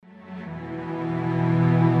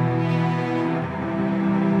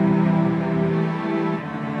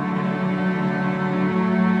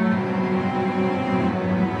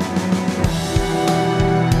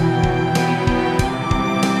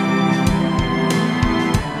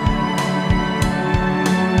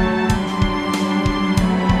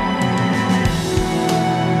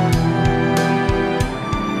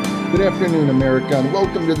afternoon, America, and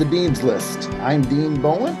welcome to the Dean's List. I'm Dean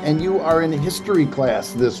Bowen, and you are in history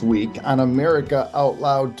class this week on America Out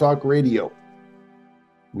Loud Talk Radio.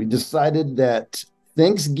 We decided that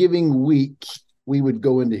Thanksgiving week we would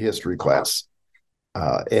go into history class,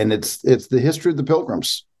 and it's the history of the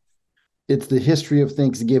Pilgrims. It's the history of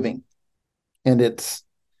Thanksgiving, and it's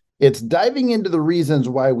diving into the reasons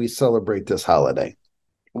why we celebrate this holiday.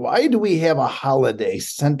 Why do we have a holiday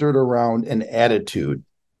centered around an attitude?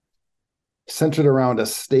 Centered around a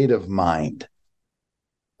state of mind,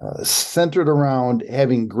 centered around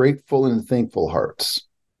having grateful and thankful hearts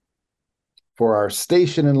for our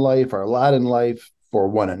station in life, our lot in life, for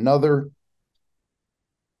one another.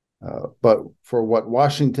 But for what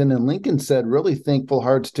Washington and Lincoln said, really thankful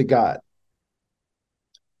hearts to God.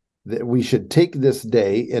 That we should take this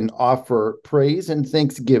day and offer praise and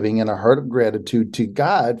thanksgiving and a heart of gratitude to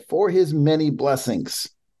God for his many blessings,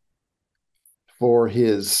 for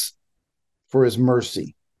his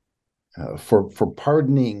mercy, for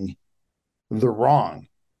pardoning the wrong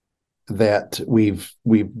that we've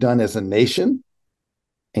done as a nation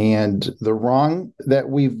and the wrong that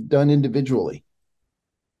we've done individually.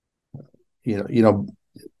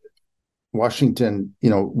 Washington,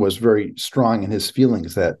 was very strong in his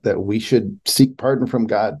feelings that we should seek pardon from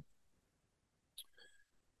God.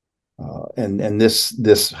 And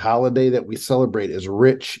this holiday that we celebrate is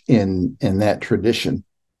rich in that tradition.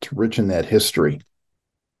 It's rich in that history.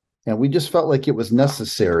 And we just felt like it was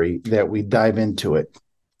necessary that we dive into it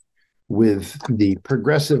with the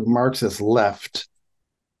progressive Marxist left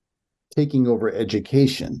taking over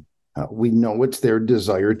education. We know it's their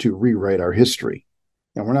desire to rewrite our history.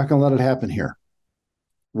 And we're not going to let it happen here.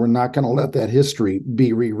 We're not going to let that history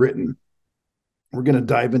be rewritten. We're going to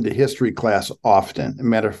dive into history class often. As a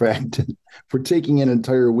matter of fact, we're taking an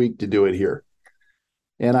entire week to do it here.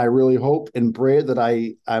 And I really hope and pray that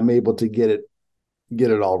I'm able to get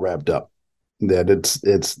it all wrapped up, that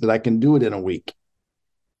it's that I can do it in a week.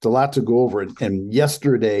 It's a lot to go over. And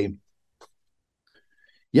yesterday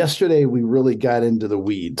we really got into the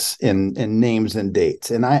weeds and names and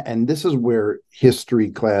dates. And this is where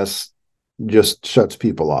history class just shuts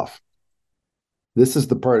people off. This is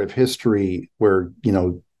the part of history where,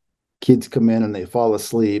 kids come in and they fall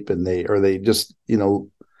asleep and they just,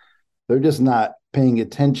 they're just not paying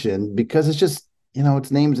attention because it's just,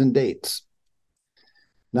 it's names and dates.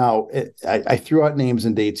 Now, I threw out names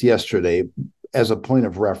and dates yesterday as a point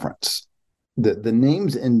of reference. The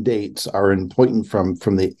names and dates are important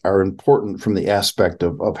from the aspect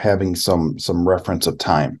of having some reference of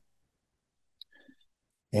time.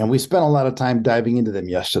 And we spent a lot of time diving into them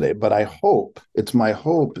yesterday, but it's my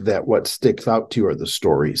hope that what sticks out to you are the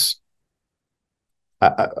stories.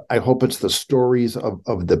 I hope it's the stories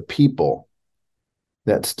of the people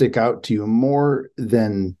that stick out to you more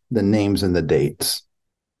than the names and the dates,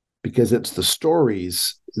 because it's the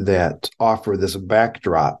stories that offer this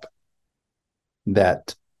backdrop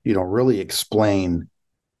that, really explain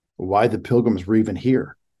why the Pilgrims were even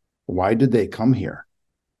here. Why did they come here?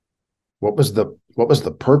 What was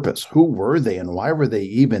the purpose? Who were they, and why were they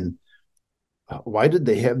even? Why did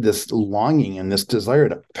they have this longing and this desire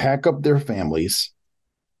to pack up their families,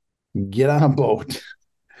 get on a boat,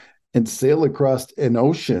 and sail across an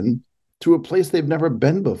ocean to a place they've never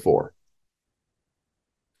been before?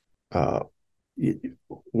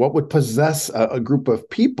 What would possess a group of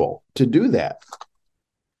people to do that?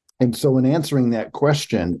 And so in answering that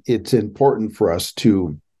question, it's important for us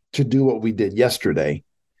to do what we did yesterday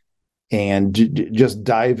and just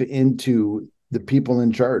dive into the people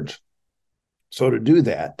in charge. So to do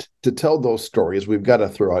that, to tell those stories, we've got to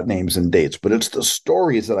throw out names and dates, but it's the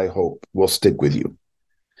stories that I hope will stick with you.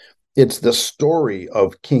 It's the story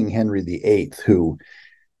of King Henry VIII, who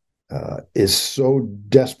is so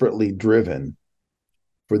desperately driven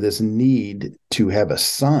for this need to have a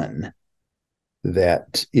son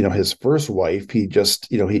that, his first wife, he just,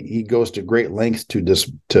 he goes to great lengths to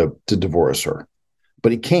divorce her,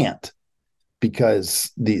 but he can't, because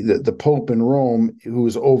the Pope in Rome,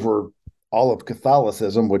 who's over all of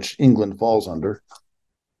Catholicism, which England falls under,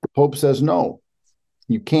 the Pope says, no,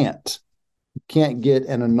 you can't. You can't get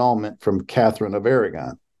an annulment from Catherine of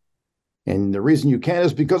Aragon. And the reason you can't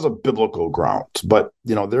is because of biblical grounds. But,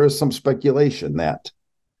 there is some speculation that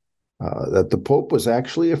the Pope was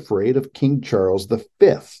actually afraid of King Charles V,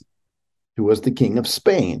 who was the King of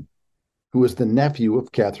Spain, who was the nephew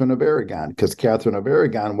of Catherine of Aragon, because Catherine of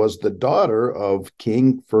Aragon was the daughter of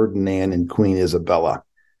King Ferdinand and Queen Isabella,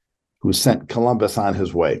 who sent Columbus on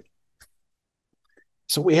his way.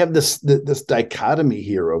 So we have this dichotomy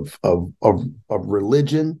here of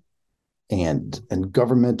religion and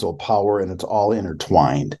governmental power, and it's all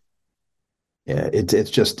intertwined.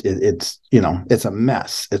 it's a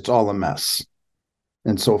mess. It's all a mess.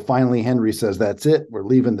 And so finally, Henry says, "That's it. We're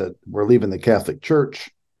leaving the Catholic Church."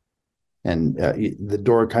 And the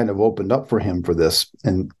door kind of opened up for him for this.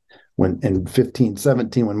 And when in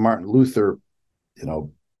 1517, when Martin Luther,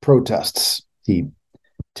 protests, he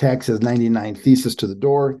tacks his 99 Thesis to the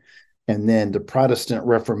door, and then the Protestant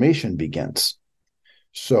Reformation begins.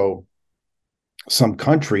 So some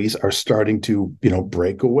countries are starting to,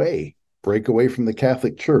 break away from the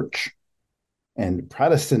Catholic Church, and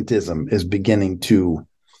Protestantism is beginning to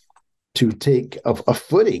take a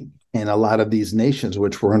footing in a lot of these nations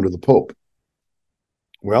which were under the Pope.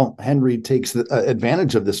 Well, Henry takes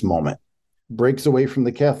advantage of this moment, breaks away from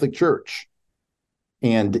the Catholic Church,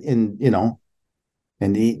 and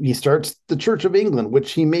he starts the Church of England,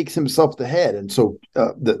 which he makes himself the head. And so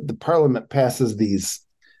the Parliament passes these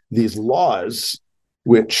laws,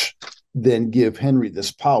 which then give Henry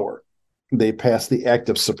this power. They pass the Act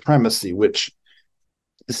of Supremacy, which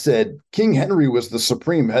said King Henry was the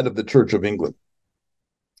supreme head of the Church of England,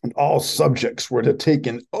 and all subjects were to take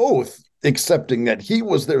an oath accepting that he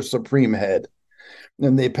was their supreme head.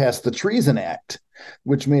 And they passed the Treason Act,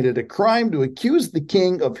 which made it a crime to accuse the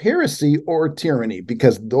king of heresy or tyranny,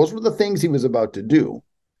 because those were the things he was about to do.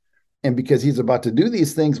 And because he's about to do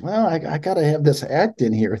these things, well, I got to have this act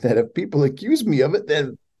in here that if people accuse me of it,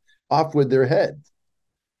 then off with their head.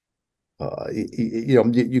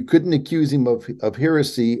 You couldn't accuse him of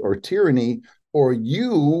heresy or tyranny, or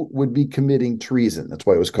you would be committing treason. That's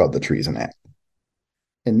why it was called the Treason Act.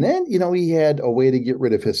 And then, he had a way to get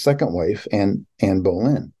rid of his second wife, Anne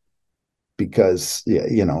Boleyn, because,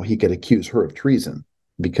 he could accuse her of treason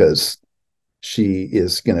because she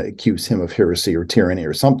is going to accuse him of heresy or tyranny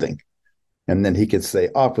or something. And then he could say,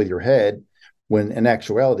 off with your head, when in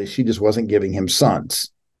actuality, she just wasn't giving him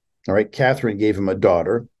sons. All right. Catherine gave him a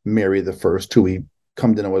daughter, Mary the First, who we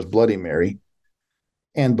come to know as Bloody Mary.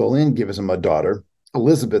 Anne Boleyn gives him a daughter,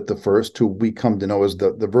 Elizabeth the First, who we come to know as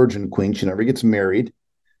the Virgin Queen. She never gets married.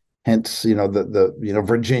 Hence,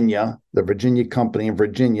 Virginia, the Virginia Company in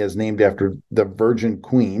Virginia is named after the Virgin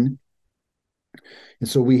Queen. And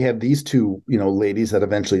so we have these two, ladies that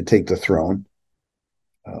eventually take the throne.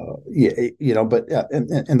 But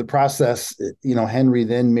in the process, Henry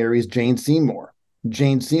then marries Jane Seymour.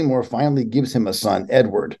 Jane Seymour finally gives him a son,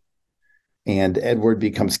 Edward, and Edward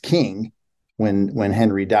becomes king when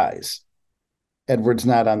Henry dies. Edward's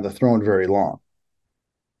not on the throne very long.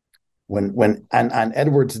 When on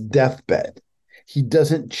Edward's deathbed, he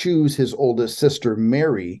doesn't choose his oldest sister,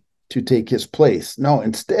 Mary, to take his place. No,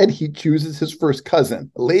 instead, he chooses his first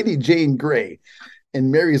cousin, Lady Jane Grey.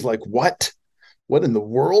 And Mary's like, what? What in the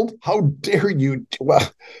world? How dare you?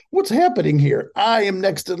 Well, what's happening here? I am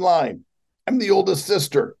next in line. I'm the oldest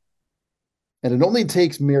sister. And it only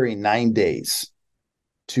takes Mary 9 days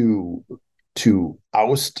to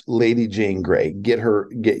oust Lady Jane Grey, get her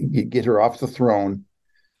off the throne.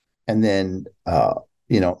 And then,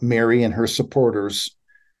 Mary and her supporters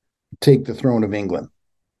take the throne of England.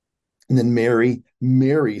 And then Mary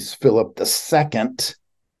marries Philip II,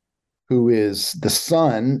 who is the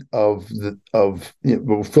son of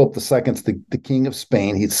Philip II's the King of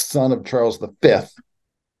Spain. He's son of Charles V,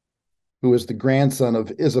 who is the grandson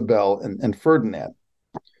of Isabel and Ferdinand.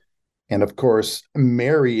 And of course,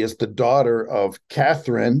 Mary is the daughter of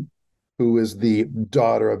Catherine, who is the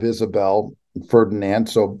daughter of Isabel and Ferdinand.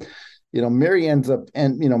 So, Mary ends up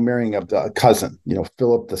marrying a cousin,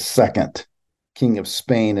 Philip II, King of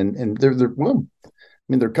Spain, and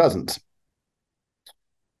they're cousins.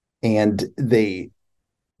 And they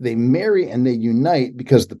marry and they unite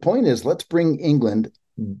because the point is, let's bring England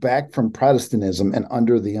back from Protestantism and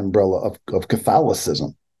under the umbrella of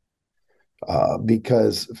Catholicism.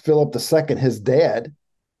 Because Philip II, his dad,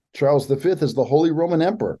 Charles V, is the Holy Roman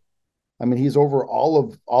Emperor. I mean, he's over all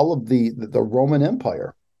of the Roman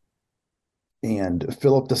Empire. And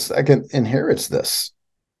Philip II inherits this.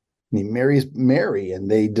 And he marries Mary, and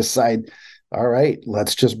they decide, all right,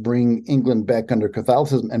 let's just bring England back under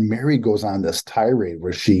Catholicism. And Mary goes on this tirade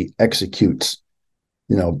where she executes,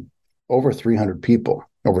 over 300 people,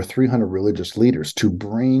 over 300 religious leaders to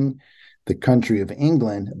bring the country of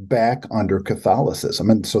England back under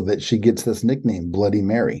Catholicism. And so that she gets this nickname, Bloody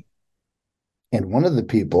Mary. And one of the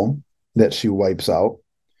people that she wipes out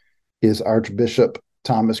is Archbishop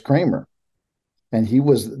Thomas Cranmer. And he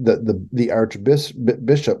was the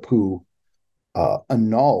archbishop who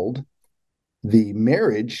annulled the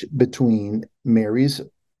marriage between Mary's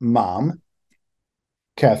mom,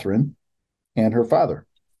 Catherine, and her father,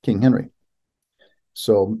 King Henry.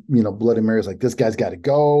 So, Bloody Mary's like, this guy's got to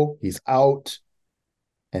go. He's out.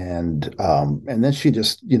 And then she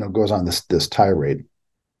just goes on this tirade.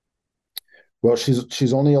 Well,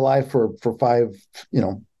 she's only alive for five, I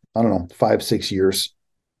don't know, 5-6 years.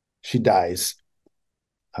 She dies.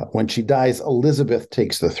 When she dies, Elizabeth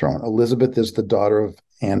takes the throne. Elizabeth is the daughter of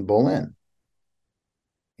Anne Boleyn,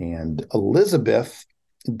 and Elizabeth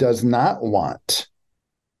does not want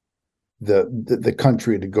the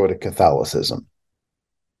country to go to Catholicism.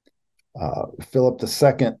 Philip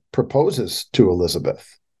II proposes to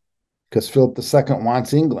Elizabeth because Philip II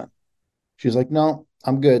wants England. She's like, no,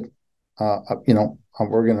 I'm good.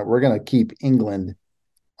 We're gonna keep England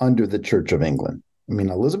under the Church of England. I mean,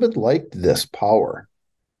 Elizabeth liked this power.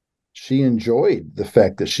 She enjoyed the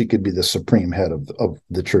fact that she could be the supreme head of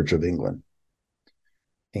the Church of England.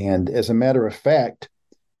 And as a matter of fact,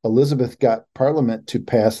 Elizabeth got Parliament to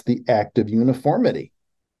pass the Act of Uniformity.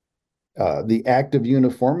 The Act of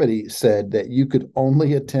Uniformity said that you could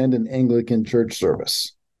only attend an Anglican church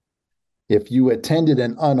service. If you attended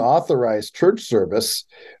an unauthorized church service,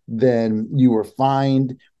 then you were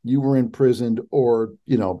fined, you were imprisoned, or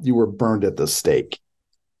you were burned at the stake.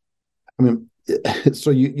 I mean,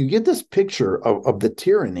 so you get this picture of the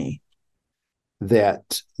tyranny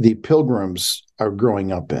that the Pilgrims are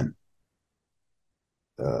growing up in.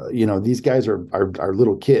 These guys are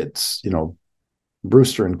little kids.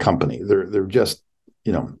 Brewster and company. They're just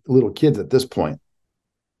little kids at this point,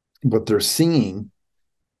 but they're seeing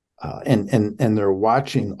and they're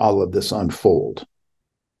watching all of this unfold.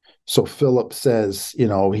 So Philip says,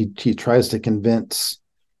 he tries to convince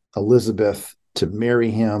Elizabeth to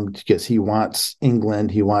marry him because he wants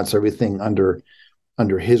England. He wants everything under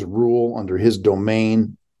his rule, under his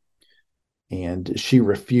domain. And she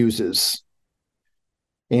refuses.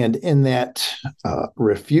 And in that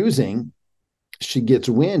refusing, she gets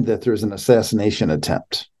wind that there's an assassination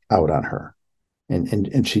attempt out on her.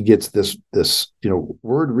 And she gets this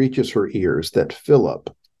word reaches her ears that Philip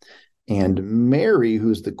and Mary,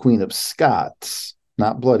 who's the Queen of Scots,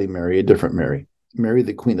 not Bloody Mary, a different Mary,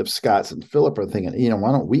 the Queen of Scots, and Philip are thinking,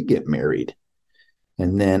 why don't we get married?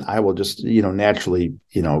 And then I will just, naturally,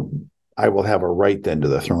 I will have a right then to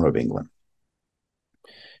the throne of England.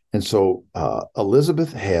 And so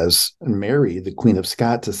Elizabeth has Mary, the Queen of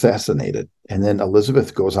Scots, assassinated. And then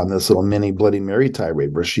Elizabeth goes on this little mini Bloody Mary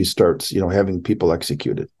tirade where she starts, having people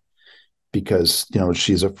executed because,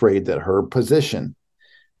 she's afraid that her position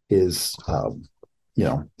is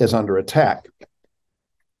under attack.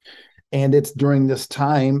 And it's during this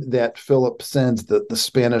time that Philip sends the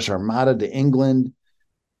Spanish Armada to England.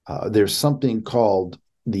 There's something called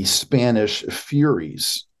the Spanish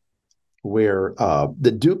Furies, where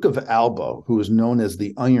the Duke of Alba, who is known as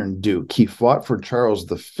the Iron Duke, he fought for Charles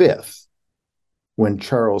V when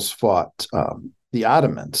Charles fought the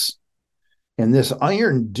Ottomans. And this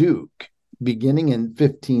Iron Duke, beginning in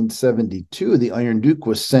 1572, the Iron Duke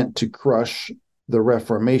was sent to crush the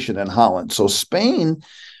Reformation in Holland. So Spain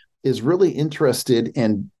is really interested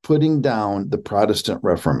in putting down the Protestant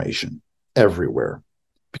Reformation everywhere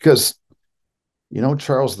because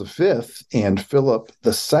Charles V and Philip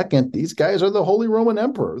II, these guys are the Holy Roman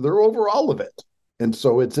Emperor. They're over all of it. And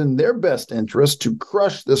so it's in their best interest to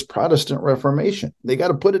crush this Protestant Reformation. They got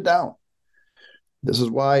to put it down. This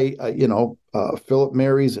is why, Philip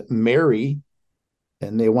marries Mary,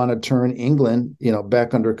 and they want to turn England,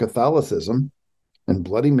 back under Catholicism. And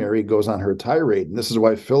Bloody Mary goes on her tirade. And this is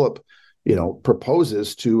why Philip,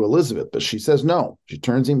 proposes to Elizabeth, but she says no. She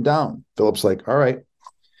turns him down. Philip's like, all right,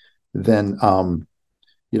 then,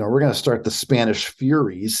 we're going to start the Spanish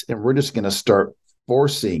Furies, and we're just going to start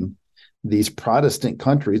forcing these Protestant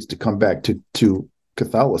countries to come back to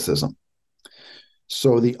Catholicism.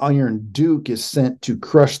 So the Iron Duke is sent to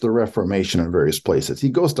crush the Reformation in various places. He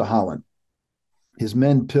goes to Holland. His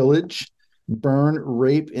men pillage, burn,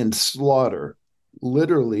 rape, and slaughter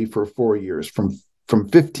literally for 4 years, from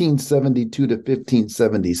 1572 to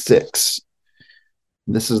 1576.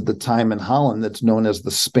 This is the time in Holland that's known as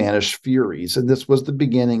the Spanish Furies, and this was the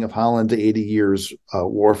beginning of Holland's 80 years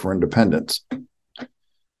war for independence.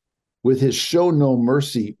 With his show no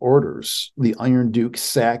mercy orders, the Iron Duke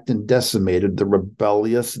sacked and decimated the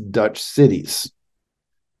rebellious Dutch cities.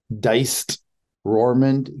 Diest,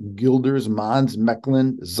 Roermond, Guelders, Mons,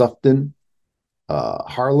 Mechelen, Zutphen,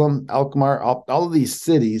 Haarlem, Alkmaar, all of these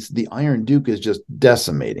cities, the Iron Duke is just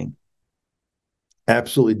decimating.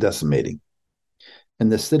 Absolutely decimating. In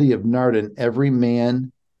the city of Naarden, every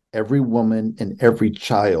man, every woman, and every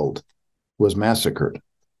child was massacred.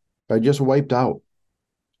 Just wiped out.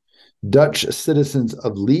 Dutch citizens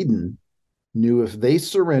of Leiden knew if they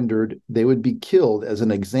surrendered, they would be killed as an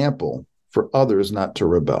example for others not to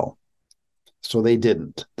rebel. So they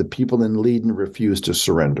didn't. The people in Leiden refused to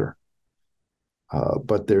surrender.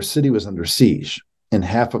 But their city was under siege, and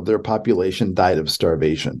half of their population died of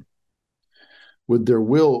starvation. With their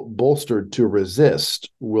will bolstered to resist,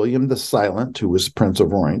 William the Silent, who was Prince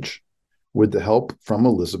of Orange, with the help from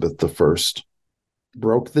Elizabeth I,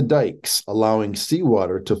 broke the dikes, allowing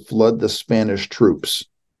seawater to flood the Spanish troops.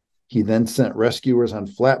 He then sent rescuers on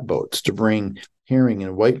flatboats to bring herring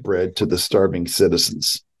and white bread to the starving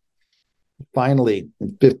citizens. Finally,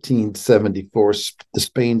 in 1574, the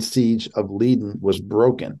Spain siege of Leiden was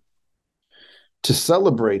broken. To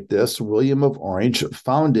celebrate this, William of Orange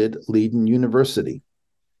founded Leiden University.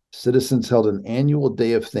 Citizens held an annual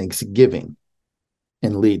day of Thanksgiving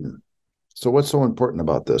in Leiden. So what's so important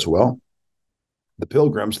about this? Well, the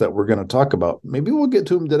Pilgrims that we're going to talk about, maybe we'll get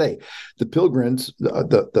to them today. The Pilgrims,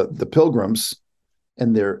 the Pilgrims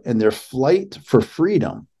and their flight for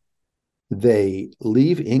freedom, they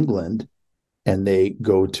leave England and they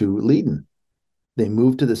go to Leiden. They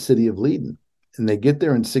move to the city of Leiden, and they get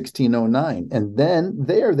there in 1609. And then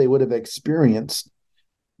there they would have experienced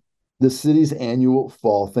the city's annual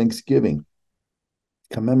fall Thanksgiving,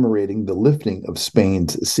 commemorating the lifting of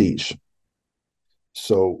Spain's siege.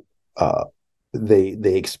 So they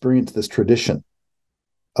experienced this tradition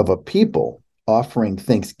of a people offering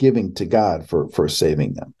thanksgiving to God for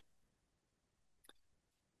saving them.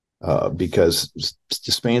 Because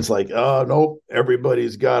Spain's like, oh no,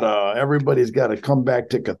 everybody's gotta come back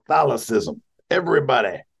to Catholicism.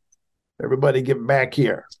 Everybody get back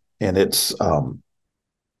here. And it's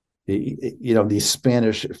these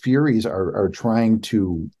Spanish furies are trying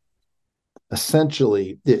to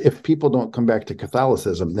essentially, if people don't come back to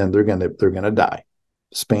Catholicism, then they're gonna die.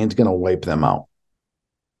 Spain's gonna wipe them out.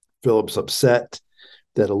 Philip's upset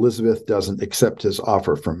that Elizabeth doesn't accept his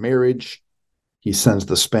offer for marriage. He sends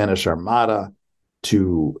the Spanish Armada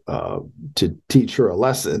to teach her a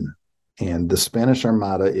lesson, and the Spanish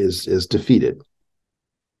Armada is defeated,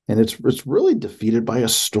 and it's really defeated by a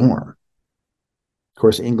storm. Of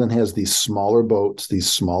course, England has these smaller boats,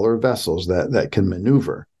 these smaller vessels that can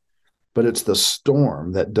maneuver, but it's the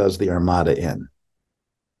storm that does the Armada in.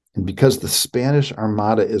 And because the Spanish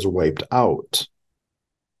Armada is wiped out,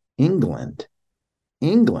 England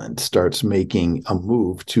starts making a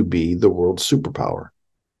move to be the world superpower.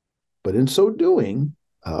 But in so doing,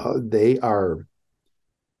 they're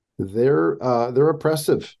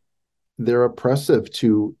oppressive. They're oppressive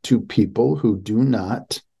to people who do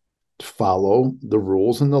not follow the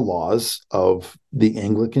rules and the laws of the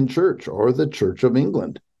Anglican Church or the Church of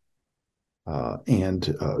England.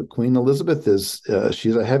 And Queen Elizabeth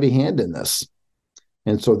she's a heavy hand in this.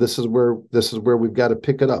 And so this is where we've got to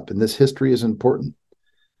pick it up. And this history is important.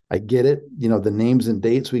 I get it. The names and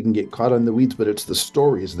dates, we can get caught on the weeds, but it's the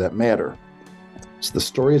stories that matter. It's the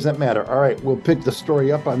stories that matter. All right, we'll pick the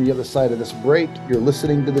story up on the other side of this break. You're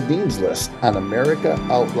listening to the Dean's List on America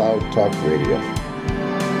Out Loud Talk Radio.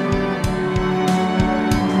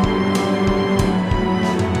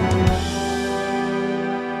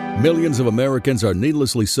 Millions of Americans are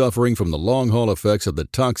needlessly suffering from the long-haul effects of the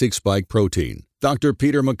toxic spike protein. Dr.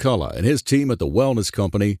 Peter McCullough and his team at the Wellness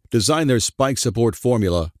Company designed their spike support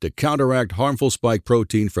formula to counteract harmful spike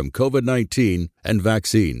protein from COVID-19 and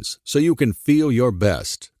vaccines so you can feel your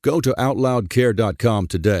best. Go to OutLoudCare.com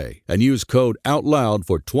today and use code OUTLOUD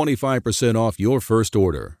for 25% off your first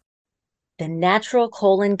order. The Natural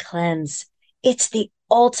Colon Cleanse. It's the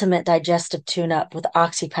ultimate digestive tune-up with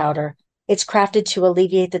Oxy Powder. It's crafted to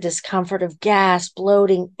alleviate the discomfort of gas,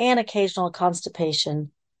 bloating, and occasional constipation.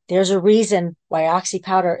 There's a reason why Oxy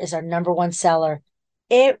Powder is our #1 seller.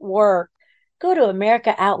 It worked. Go to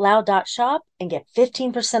AmericaOutloud.shop and get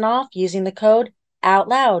 15% off using the code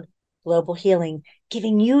OUTLOUD. Global Healing,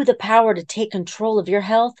 giving you the power to take control of your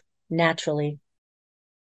health naturally.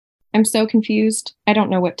 I'm so confused. I don't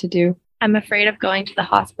know what to do. I'm afraid of going to the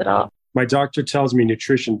hospital. My doctor tells me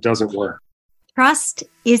nutrition doesn't work. Trust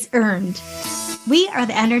is earned. We are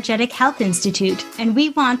the Energetic Health Institute, and we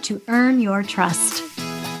want to earn your trust.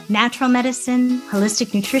 Natural medicine,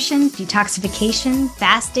 holistic nutrition, detoxification,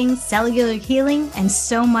 fasting, cellular healing, and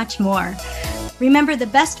so much more. Remember, the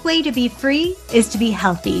best way to be free is to be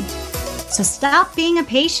healthy. So stop being a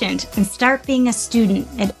patient and start being a student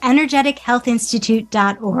at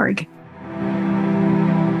energetichealthinstitute.org.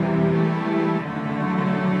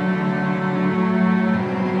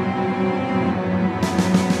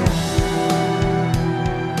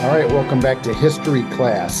 All right, welcome back to History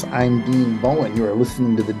Class. I'm Dean Bowen. You are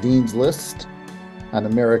listening to the Dean's List on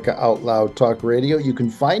America Out Loud Talk Radio. You can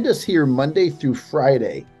find us here Monday through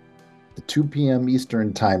Friday, the 2 p.m.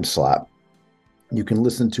 Eastern time slot. You can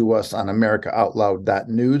listen to us on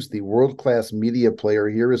AmericaOutloud.news. The world-class media player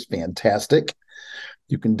here is fantastic.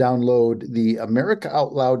 You can download the America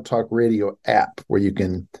Out Loud Talk Radio app, where you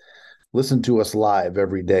can listen to us live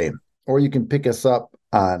every day. Or you can pick us up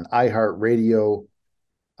on iHeartRadio.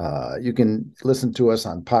 You can listen to us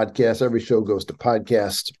on podcasts. Every show goes to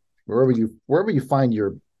podcast, wherever you find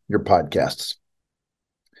your podcasts.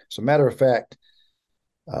 So, matter of fact,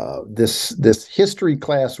 this history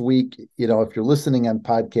class week, if you're listening on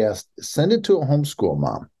podcast, send it to a homeschool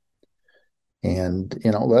mom, and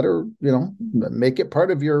let her make it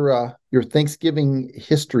part of your Thanksgiving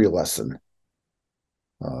history lesson.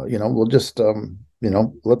 We'll just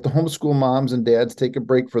let the homeschool moms and dads take a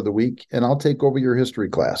break for the week, and I'll take over your history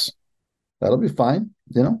class. That'll be fine.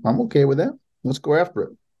 I'm okay with that. Let's go after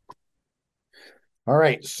it. All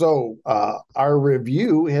right. So our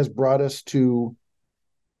review has brought us to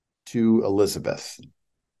Elizabeth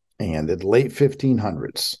and the late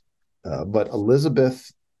 1500s. But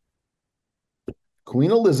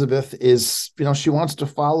Queen Elizabeth is, she wants to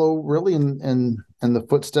follow really in the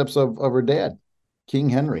footsteps of her dad, King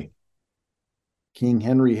Henry. King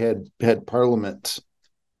Henry had Parliament,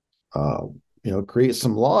 create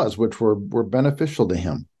some laws which were beneficial to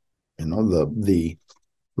him.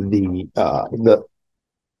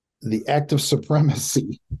 The Act of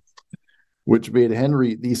Supremacy, which made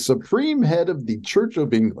Henry the supreme head of the Church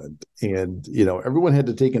of England, and everyone had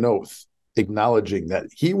to take an oath acknowledging that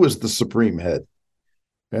he was the supreme head.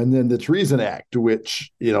 And then the Treason Act,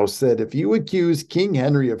 which said if you accuse King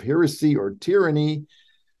Henry of heresy or tyranny,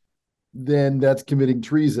 then that's committing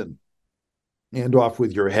treason, and off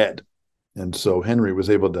with your head. And so Henry was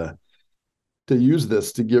able to use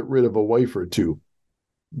this to get rid of a wife or two,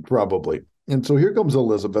 probably. And so here comes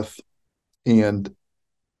Elizabeth, and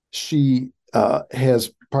she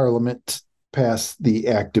has Parliament pass the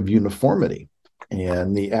Act of Uniformity.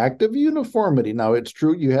 And the Act of Uniformity, now it's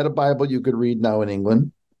true, you had a Bible you could read now in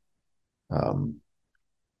England.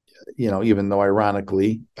 Even though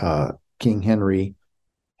ironically, King Henry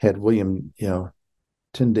had William,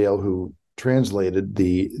 Tyndale, who translated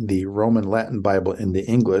the Roman Latin Bible into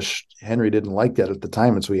English. Henry didn't like that at the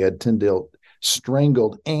time, and so he had Tyndale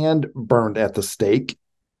strangled and burned at the stake.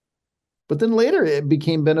 But then later it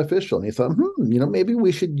became beneficial, and he thought, maybe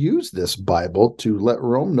we should use this Bible to let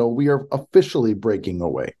Rome know we are officially breaking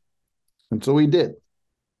away. And so he did.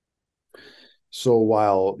 So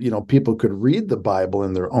while, people could read the Bible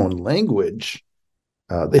in their own language,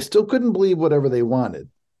 they still couldn't believe whatever they wanted.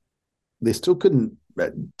 They still couldn't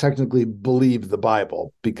technically believe the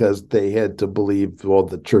Bible because they had to believe,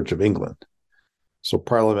 the Church of England. So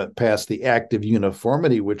Parliament passed the Act of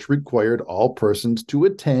Uniformity, which required all persons to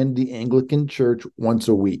attend the Anglican Church once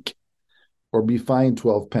a week or be fined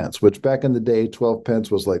 12 pence, which back in the day, 12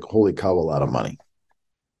 pence was like, holy cow, a lot of money.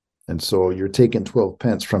 And so you're taking 12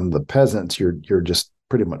 pence from the peasants, you're just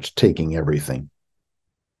pretty much taking everything.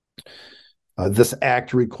 This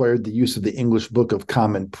act required the use of the English Book of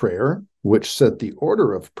Common Prayer, which set the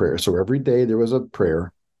order of prayer. So every day there was a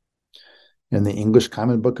prayer in the English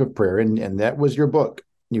Common Book of Prayer, and that was your book.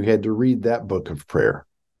 You had to read that book of prayer.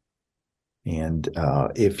 And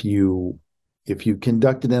if you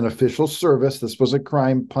conducted an official service, this was a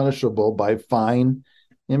crime punishable by fine,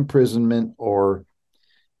 imprisonment, or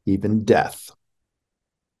even death.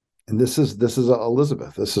 And this is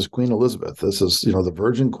Elizabeth. This is Queen Elizabeth. This is, the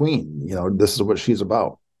Virgin Queen. This is what she's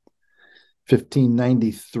about.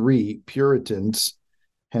 1593, Puritans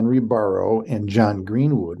Henry Barrow and John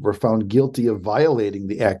Greenwood were found guilty of violating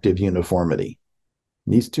the Act of Uniformity.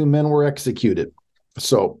 These two men were executed.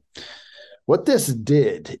 So what this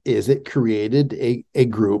did is it created a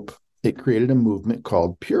group, it created a movement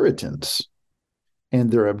called Puritans. And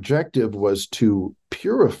their objective was to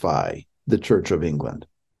purify the Church of England.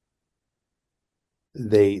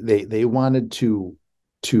 They wanted to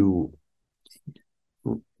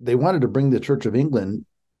bring the Church of England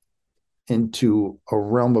into a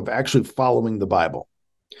realm of actually following the Bible.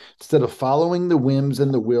 Instead of following the whims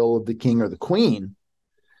and the will of the king or the queen,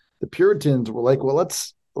 the Puritans were like, well,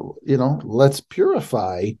 let's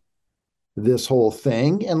purify this whole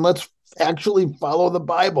thing and let's actually follow the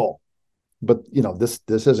Bible. But, this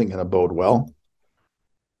isn't going to bode well.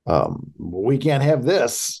 We can't have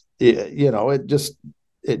this. It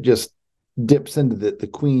just dips into the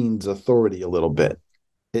queen's authority a little bit.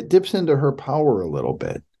 It dips into her power a little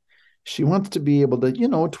bit. She wants to be able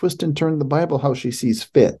to, twist and turn the Bible how she sees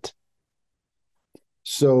fit.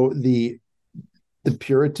 So the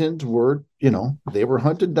Puritans were, they were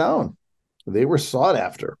hunted down. They were sought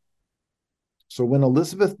after. So when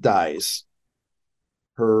Elizabeth dies,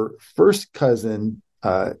 her first cousin,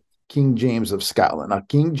 King James of Scotland. Now,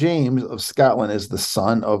 King James of Scotland is the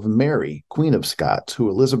son of Mary, Queen of Scots, who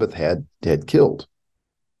Elizabeth had killed.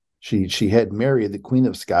 She had Mary, the Queen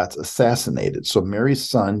of Scots, assassinated. So Mary's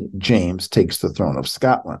son, James, takes the throne of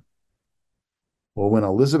Scotland. Well, when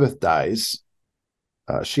Elizabeth dies,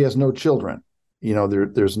 she has no children.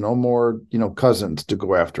 There's no more, cousins to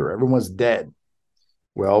go after her. Everyone's dead.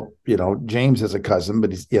 Well, James has a cousin,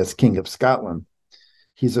 but he's King of Scotland.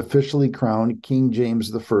 He's officially crowned King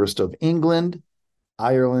James I of England,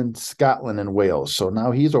 Ireland, Scotland, and Wales. So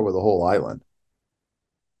now he's over the whole island.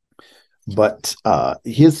 But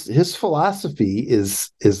his philosophy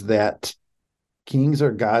is that kings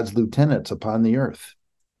are God's lieutenants upon the earth.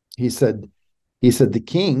 He said the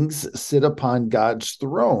kings sit upon God's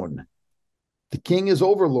throne. The king is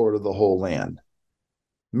overlord of the whole land,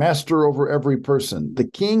 master over every person. The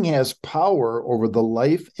king has power over the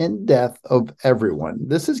life and death of everyone.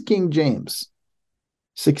 This is King James,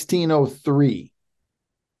 1603.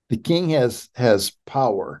 The king has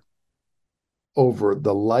power over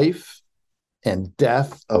the life and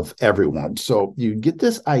death of everyone. So you get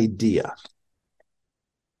this idea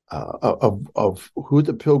of who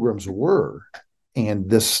the Pilgrims were and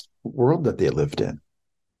this world that they lived in,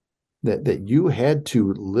 that you had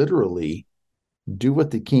to literally do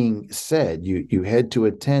what the king said. You had to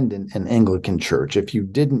attend an Anglican church. If you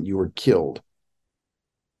didn't, you were killed,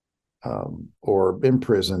 or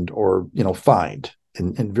imprisoned, or fined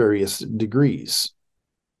in various degrees.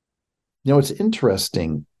 It's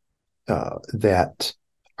interesting that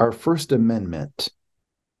our First Amendment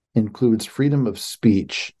includes freedom of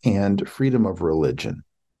speech and freedom of religion,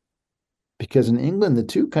 because in England the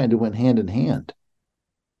two kind of went hand in hand.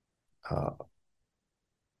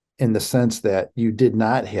 In the sense that you did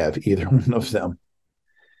not have either one of them.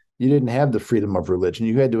 You didn't have the freedom of religion.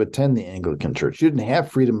 You had to attend the Anglican church. You didn't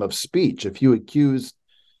have freedom of speech. If you accused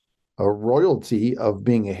a royalty of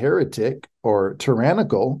being a heretic or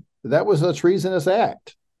tyrannical, that was a treasonous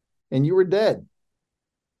act, and you were dead.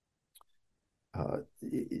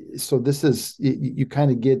 So this is, you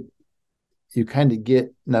kind of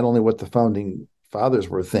get not only what the founding fathers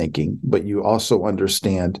were thinking, but you also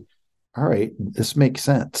understand, all right, this makes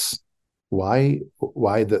sense. Why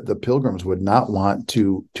the Pilgrims would not want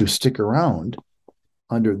to stick around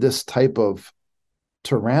under this type of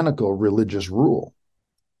tyrannical religious rule.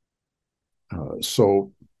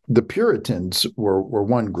 So the Puritans were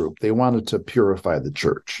one group. They wanted to purify the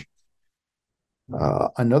church.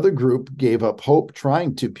 Another group gave up hope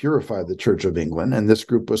trying to purify the Church of England, and this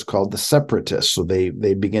group was called the Separatists. So they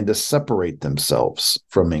began to separate themselves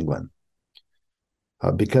from England.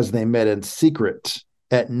 Because they met in secret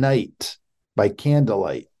at night by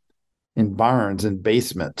candlelight in barns and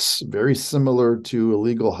basements, very similar to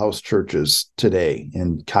illegal house churches today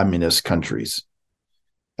in communist countries.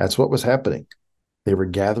 That's what was happening. They were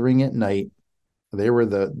gathering at night. They were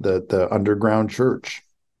the underground church.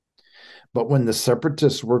 But when the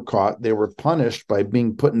Separatists were caught, they were punished by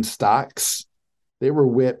being put in stocks. They were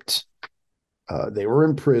whipped. They were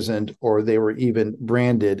imprisoned, or they were even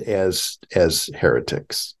branded as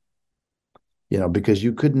heretics, because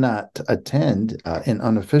you could not attend an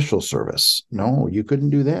unofficial service. No, you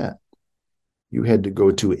couldn't do that. You had to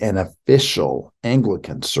go to an official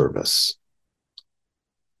Anglican service.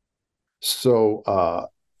 So,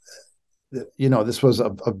 this was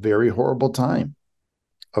a very horrible time,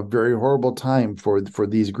 for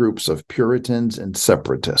these groups of Puritans and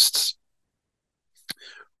Separatists.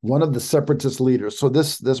 One of the Separatist leaders. So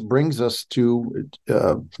this brings us to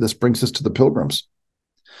the Pilgrims.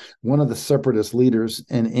 One of the Separatist leaders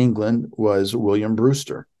in England was William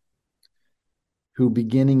Brewster, who,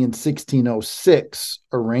 beginning in 1606,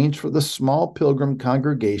 arranged for the small Pilgrim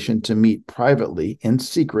congregation to meet privately in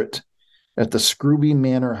secret at the Scrooby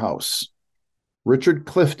Manor House. Richard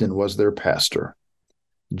Clifton was their pastor.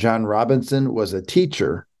 John Robinson was a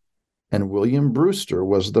teacher, and William Brewster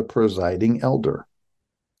was the presiding elder.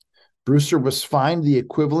 Brewster was fined the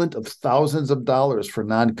equivalent of thousands of dollars for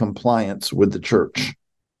non-compliance with the church.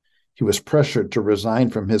 He was pressured to resign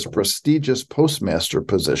from his prestigious postmaster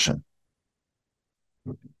position.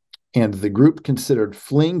 And the group considered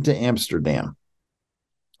fleeing to Amsterdam.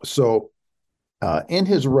 So in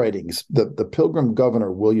his writings, the Pilgrim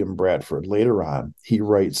governor, William Bradford, later on, he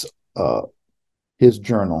writes his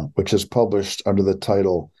journal, which is published under the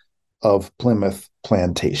title of Plymouth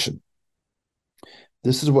Plantation.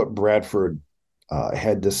 This is what Bradford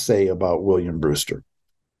had to say about William Brewster.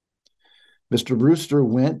 Mr. Brewster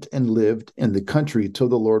went and lived in the country till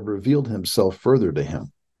the Lord revealed himself further to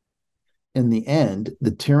him. In the end, the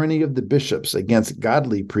tyranny of the bishops against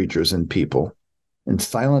godly preachers and people, and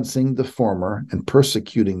silencing the former and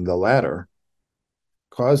persecuting the latter,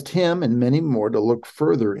 caused him and many more to look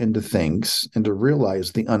further into things and to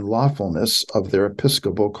realize the unlawfulness of their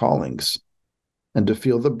episcopal callings, and to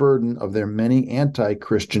feel the burden of their many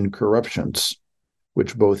anti-Christian corruptions,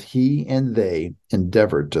 which both he and they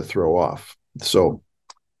endeavored to throw off. So,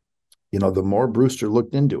 the more Brewster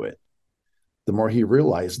looked into it, the more he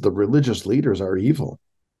realized the religious leaders are evil.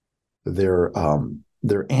 They're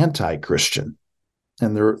anti-Christian,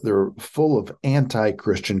 and they're full of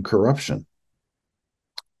anti-Christian corruption.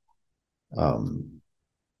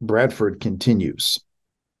 Bradford continues.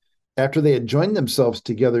 After they had joined themselves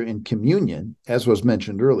together in communion, as was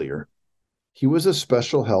mentioned earlier, he was a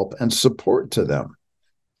special help and support to them.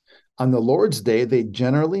 On the Lord's Day, they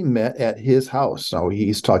generally met at his house. Now,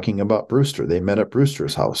 he's talking about Brewster. They met at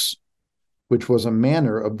Brewster's house, which was a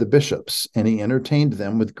manor of the bishops, and he entertained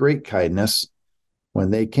them with great kindness when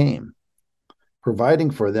they came, providing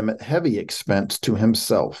for them at heavy expense to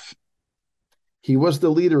himself. He was the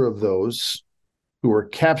leader of those who were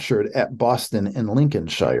captured at Boston in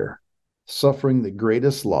Lincolnshire, suffering the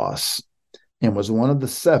greatest loss, and was one of the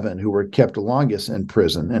 7 who were kept longest in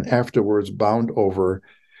prison and afterwards bound over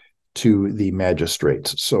to the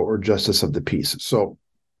magistrates, or justice of the peace. So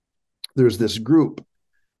there's this group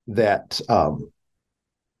that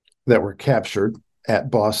were captured at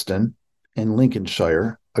Boston in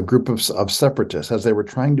Lincolnshire, a group of separatists as they were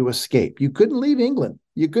trying to escape. You couldn't leave England.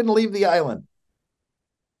 You couldn't leave the island.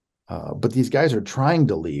 But these guys are trying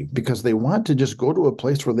to leave because they want to just go to a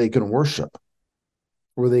place where they can worship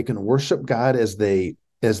God as they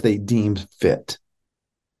deemed fit.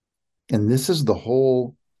 And this is the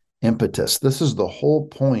whole impetus. This is the whole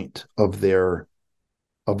point of their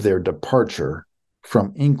departure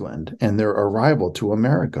from England and their arrival to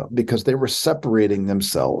America, because they were separating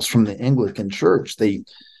themselves from the Anglican Church. They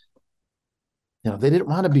didn't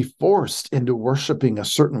want to be forced into worshiping a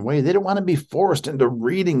certain way. They didn't want to be forced into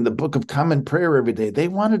reading the Book of Common Prayer every day. They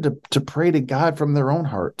wanted to pray to God from their own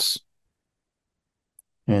hearts.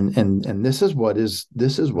 And this is what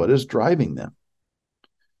is driving them.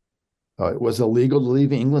 It was illegal to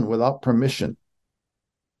leave England without permission.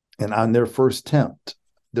 And on their first attempt,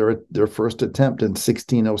 their first attempt in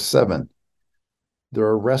 1607, they're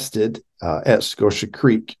arrested at Scotia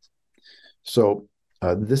Creek. So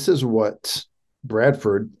this is what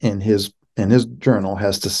Bradford in his journal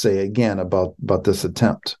has to say again about this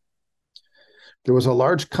attempt. There was a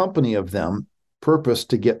large company of them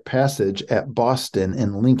purposed to get passage at Boston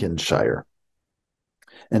in Lincolnshire,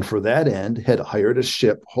 and for that end had hired a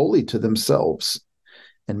ship wholly to themselves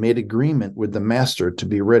and made agreement with the master to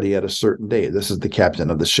be ready at a certain day. This is the captain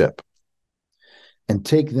of the ship. And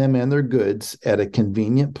take them and their goods at a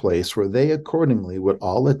convenient place where they accordingly would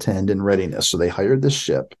all attend in readiness. So they hired this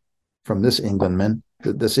ship from this Englishman,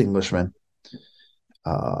 and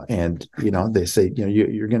they say,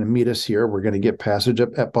 you're going to meet us here. We're going to get passage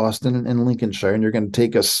up at Boston and Lincolnshire, and you're going to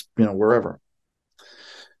take us, wherever.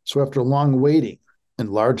 So after long waiting and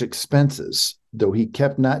large expenses, though he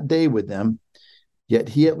kept not day with them, yet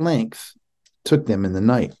he at length took them in the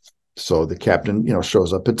night. So the captain,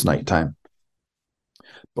 shows up. It's nighttime.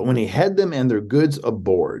 But when he had them and their goods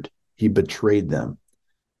aboard, he betrayed them,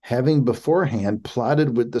 having beforehand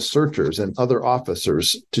plotted with the searchers and other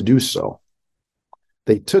officers to do so.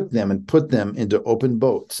 They took them and put them into open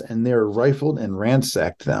boats, and there rifled and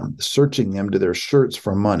ransacked them, searching them to their shirts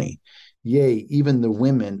for money. Yea, even the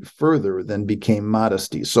women further than became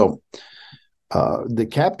modesty. So the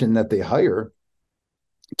captain that they hire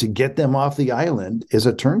to get them off the island is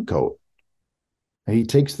a turncoat. And he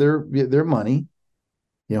takes their money.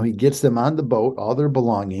 He gets them on the boat, all their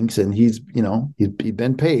belongings, and he's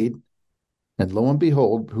been paid. And lo and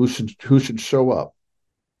behold, who should show up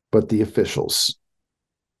but the officials,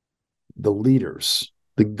 the leaders,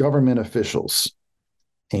 the government officials.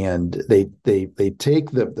 And they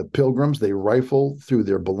take the pilgrims, they rifle through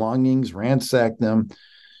their belongings, ransack them,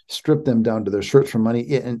 strip them down to their shirts for money,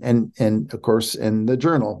 and of course, in the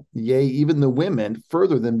journal, yea, even the women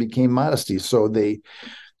further than became modesty. So they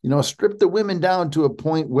strip the women down to a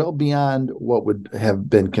point well beyond what would have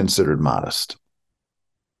been considered modest.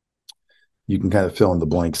 You can kind of fill in the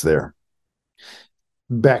blanks there.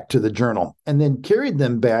 Back to the journal, and then carried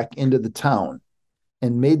them back into the town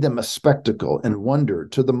and made them a spectacle and wonder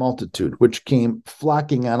to the multitude, which came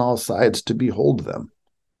flocking on all sides to behold them.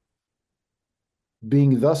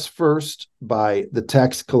 Being thus first by the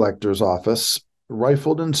tax collector's office,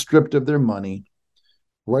 rifled and stripped of their money,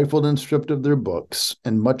 rifled and stripped of their books,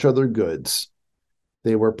 and much other goods,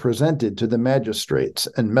 they were presented to the magistrates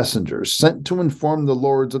and messengers sent to inform the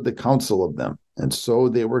lords of the council of them, and so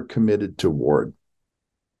they were committed to ward.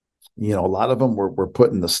 A lot of them were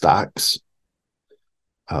put in the stocks.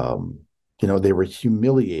 They were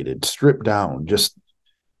humiliated, stripped down. Just,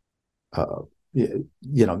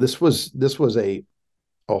 this was a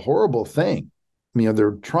horrible thing.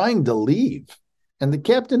 They're trying to leave, and the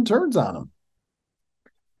captain turns on them.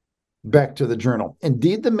 Back to the journal.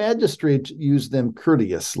 Indeed, the magistrates used them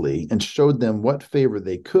courteously and showed them what favor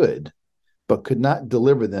they could, but could not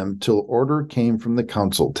deliver them till order came from the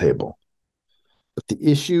council table. But the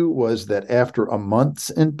issue was that after a month's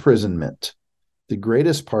imprisonment, the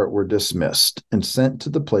greatest part were dismissed and sent to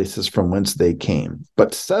the places from whence they came.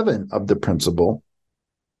 But 7 of the principal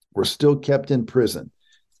were still kept in prison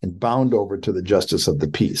and bound over to the justice of the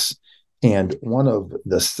peace. And one of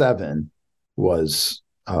the 7 was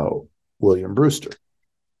William Brewster.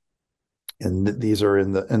 And these are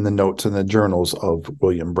in the notes in the journals of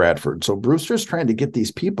William Bradford. So Brewster's trying to get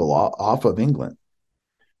these people off of England.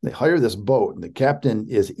 They hire this boat, and the captain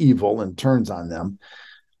is evil and turns on them.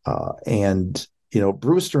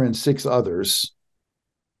 Brewster and 6 others,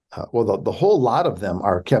 the whole lot of them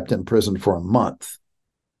are kept in prison for a month.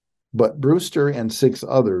 But Brewster and 6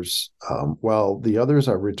 others, while the others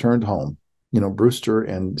are returned home, Brewster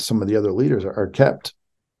and some of the other leaders are kept.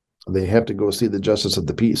 They have to go see the justice of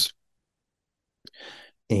the peace.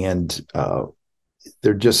 And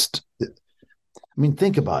they're just,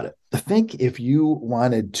 think about it. Think if you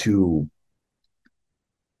wanted to,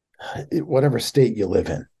 whatever state you live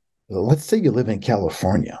in, let's say you live in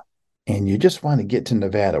California and you just want to get to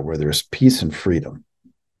Nevada where there's peace and freedom,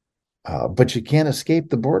 but you can't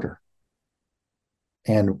escape the border.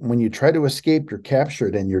 And when you try to escape, you're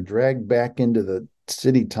captured and you're dragged back into the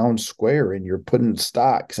city town square, and you're put in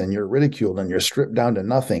stocks, and you're ridiculed, and you're stripped down to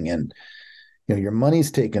nothing, and your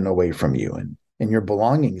money's taken away from you, and your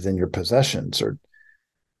belongings and your possessions are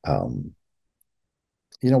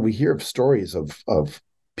we hear of stories of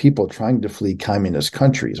people trying to flee communist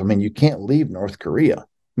countries. You can't leave North Korea.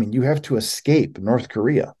 You have to escape North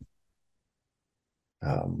Korea.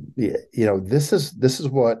 This is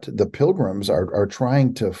what the Pilgrims are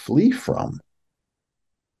trying to flee from.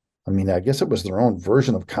 I guess it was their own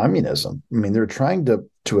version of communism. They're trying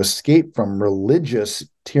to escape from religious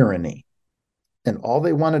tyranny. And all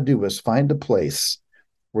they want to do is find a place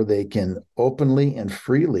where they can openly and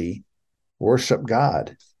freely worship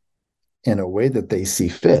God in a way that they see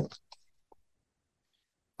fit.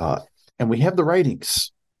 And we have the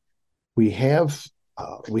writings. We have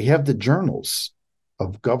the journals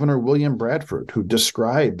of Governor William Bradford, who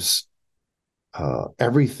describes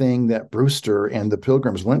everything that Brewster and the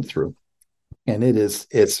Pilgrims went through. And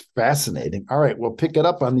it's fascinating. All right, we'll pick it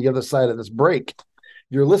up on the other side of this break.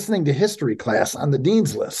 You're listening to History Class on the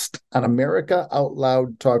Dean's List on America Out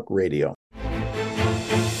Loud Talk Radio.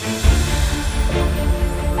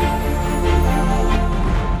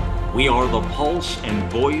 We are the pulse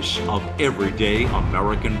and voice of everyday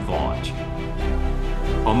American thought.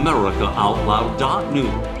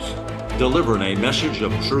 AmericaOutloud.news, delivering a message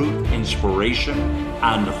of truth, inspiration,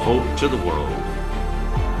 and hope to the world.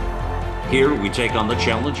 Here we take on the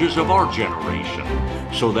challenges of our generation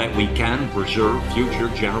so that we can preserve future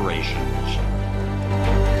generations.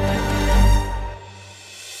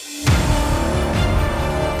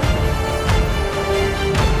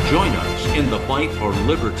 Join us in the fight for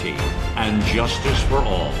liberty and justice for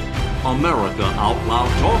all. America Out Loud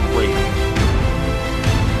Talk Radio.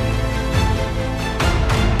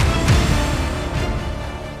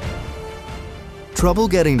 Trouble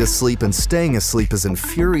getting to sleep and staying asleep is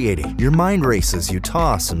infuriating. Your mind races, you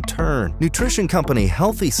toss and turn. Nutrition company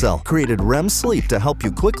Healthy Cell created REM sleep to help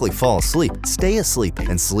you quickly fall asleep, stay asleep,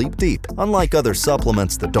 and sleep deep. Unlike other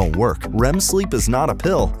supplements that don't work, REM sleep is not a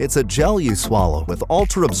pill. It's a gel you swallow with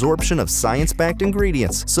ultra-absorption of science-backed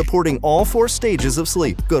ingredients supporting all 4 stages of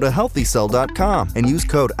sleep. Go to healthycell.com and use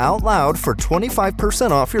code OUTLOUD for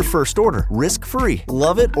 25% off your first order. Risk-free.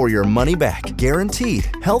 Love it or your money back. Guaranteed.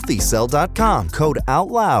 Healthycell.com. Code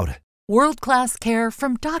OUTLOUD. World-class care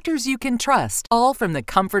from doctors you can trust, all from the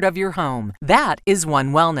comfort of your home. That is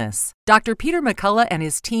One Wellness. Dr. Peter McCullough and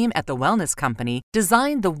his team at The Wellness Company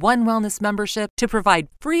designed the One Wellness membership to provide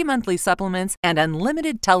free monthly supplements and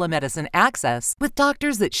unlimited telemedicine access with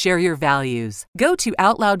doctors that share your values. Go to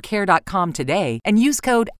OutLoudCare.com today and use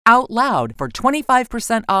code OUTLOUD for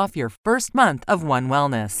 25% off your first month of One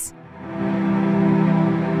Wellness.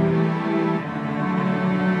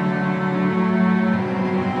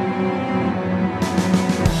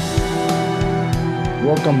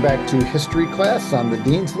 Welcome back to History Class on the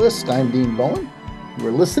Dean's List. I'm Dean Bowen.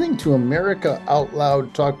 We're listening to America Out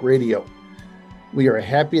Loud Talk Radio. We are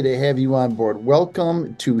happy to have you on board.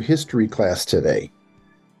 Welcome to History Class today.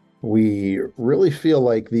 We really feel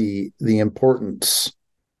like the importance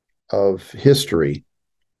of history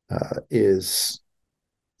it's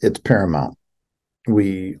paramount.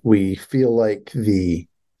 We feel like the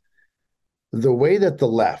way that the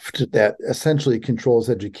left that essentially controls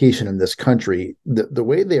education in this country, the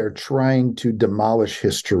way they are trying to demolish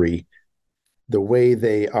history, the way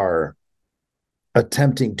they are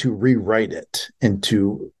attempting to rewrite it and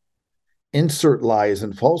to insert lies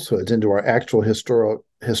and falsehoods into our actual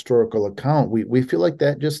historical account, we feel like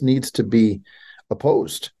that just needs to be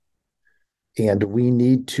opposed. And we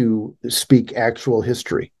need to speak actual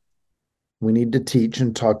history. We need to teach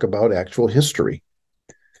and talk about actual history.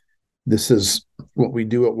 This is what we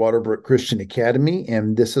do at Waterbrook Christian Academy,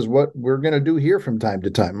 and this is what we're going to do here from time to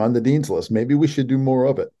time on the Dean's List. Maybe we should do more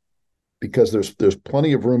of it because there's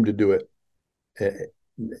plenty of room to do it.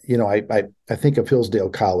 I think of Hillsdale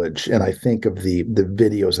College, and I think of the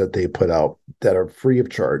videos that they put out that are free of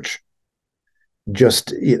charge,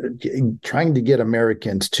 just trying to get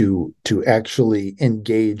Americans to actually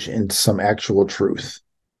engage in some actual truth.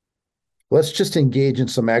 Let's just engage in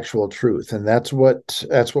some actual truth, and that's what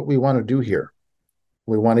we want to do here.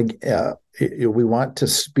 We want to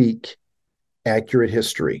speak accurate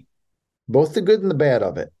history, both the good and the bad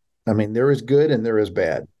of it. I mean, there is good and there is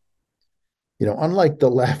bad. Unlike the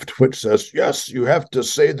left, which says, yes, you have to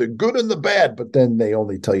say the good and the bad, but then they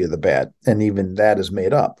only tell you the bad. And even that is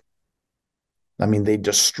made up. I mean, they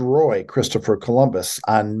destroy Christopher Columbus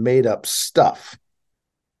on made up stuff.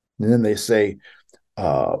 And then they say,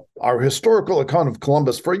 our historical account of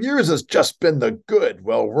Columbus for years has just been the good.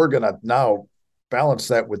 Well, we're going to now balance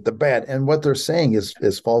that with the bad. And what they're saying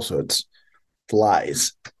is falsehoods,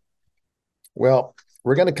 lies. Well,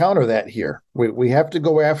 we're going to counter that here. We have to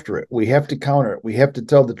go after it. We have to counter it. We have to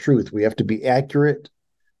tell the truth. We have to be accurate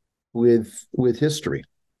with history.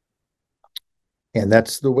 And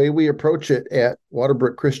that's the way we approach it at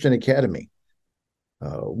Waterbrook Christian Academy.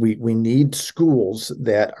 We need schools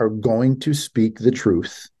that are going to speak the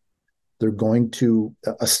truth. They're going to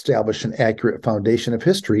establish an accurate foundation of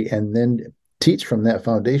history and then teach from that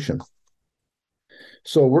foundation.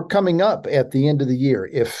 So we're coming up at the end of the year.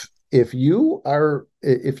 If you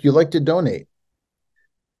like to donate,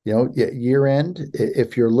 year end,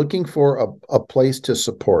 if you're looking for a place to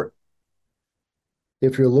support,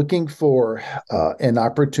 if you're looking for an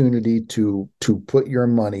opportunity to put your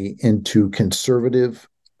money into conservative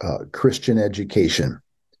Christian education,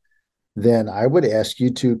 then I would ask you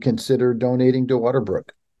to consider donating to Waterbrook.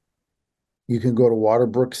 You can go to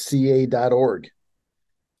waterbrookca.org.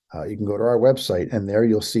 You can go to our website, and there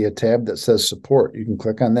you'll see a tab that says support. You can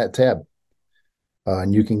click on that tab,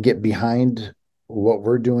 and you can get behind what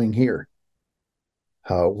we're doing here.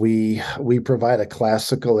 We provide a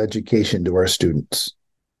classical education to our students.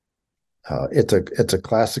 It's a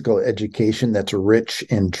classical education that's rich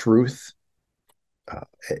in truth.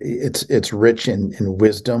 It's rich in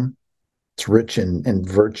wisdom. It's rich in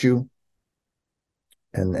virtue,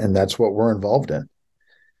 and that's what we're involved in.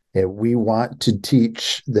 And we want to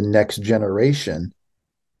teach the next generation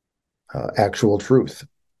actual truth.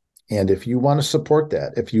 And if you want to support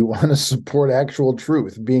that, if you want to support actual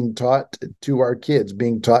truth being taught to our kids,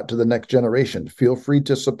 being taught to the next generation, feel free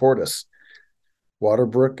to support us.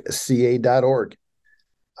 waterbrookca.org.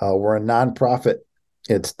 We're a nonprofit.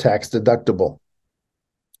 It's tax deductible.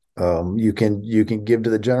 You can give to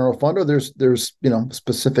the general fund, or there's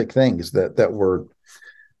specific things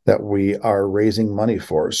that we are raising money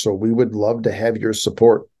for. So we would love to have your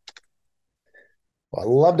support. Well, I'd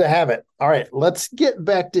love to have it. All right, let's get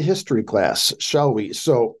back to history class, shall we?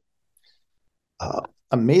 So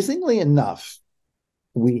amazingly enough,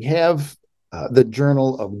 we have the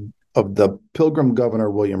journal of the Pilgrim governor,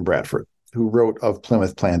 William Bradford, who wrote of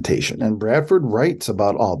Plymouth Plantation. And Bradford writes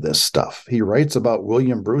about all this stuff. He writes about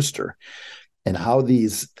William Brewster and how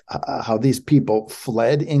these people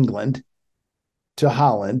fled England to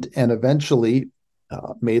Holland and eventually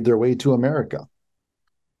made their way to America.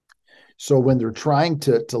 So when they're trying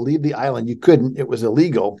to leave the island, you couldn't, it was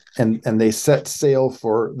illegal. And they set sail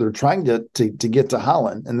they're trying to get to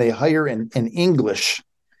Holland, and they hire an English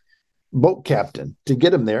boat captain to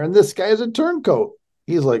get him there. And this guy is a turncoat.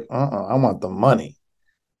 He's like, I want the money.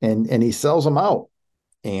 And he sells them out.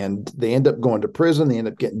 And they end up going to prison. They end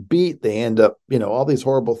up getting beat. They end up, all these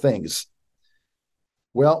horrible things.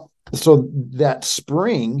 Well, so that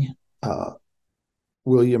spring,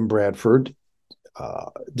 William Bradford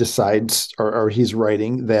decides, or he's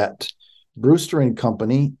writing that Brewster and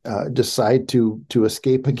company decide to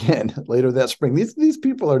escape again later that spring. These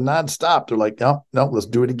people are nonstop. They're like, no, let's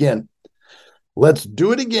do it again. Let's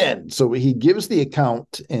do it again. So he gives the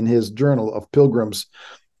account in his journal of Pilgrims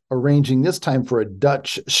arranging this time for a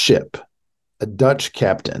Dutch ship, a Dutch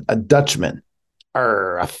captain, a Dutchman,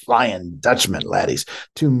 a flying Dutchman, laddies,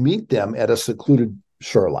 to meet them at a secluded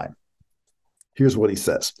shoreline. Here's what he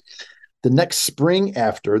says. The next spring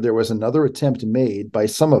after, there was another attempt made by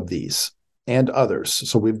some of these and others,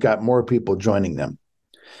 so we've got more people joining them,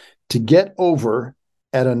 to get over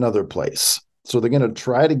at another place. So they're going to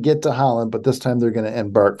try to get to Holland, but this time they're going to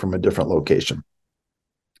embark from a different location.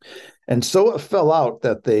 And so it fell out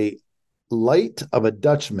that the light of a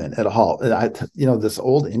Dutchman at Hull, this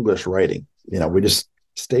old English writing, we just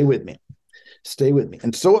stay with me.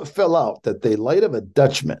 And so it fell out that the light of a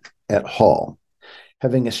Dutchman at Hull,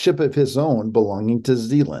 having a ship of his own belonging to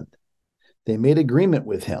Zealand, they made agreement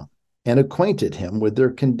with him and acquainted him with their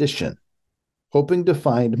condition, hoping to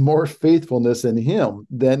find more faithfulness in him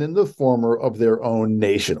than in the former of their own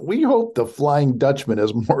nation. We hope the Flying Dutchman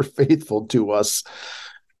is more faithful to us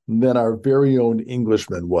than our very own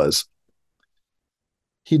Englishman was.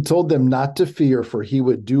 He told them not to fear, for he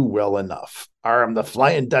would do well enough. I'm the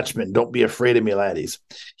Flying Dutchman. Don't be afraid of me, laddies.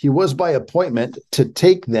 He was by appointment to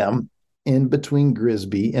take them in between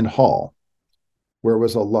Grisby and Hull, where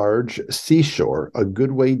was a large seashore a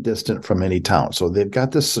good way distant from any town. So they've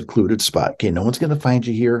got this secluded spot. Okay, no one's going to find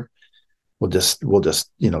you here. We'll just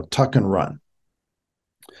tuck and run.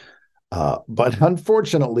 But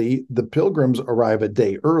unfortunately, the Pilgrims arrive a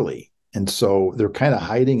day early, and so they're kind of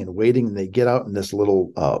hiding and waiting. And they get out in this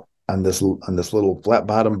little on this little flat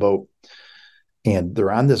bottom boat, and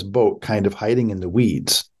they're on this boat, kind of hiding in the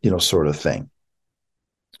weeds, sort of thing.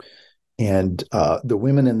 And the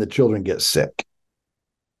women and the children get sick.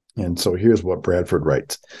 And so here's what Bradford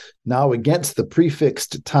writes. Now, against the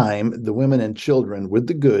prefixed time, the women and children with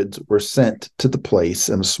the goods were sent to the place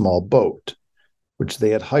in a small boat, which they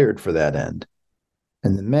had hired for that end,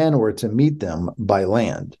 and the men were to meet them by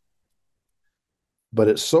land. But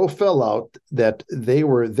it so fell out that they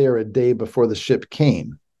were there a day before the ship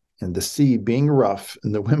came, and the sea being rough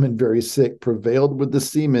and the women very sick, prevailed with the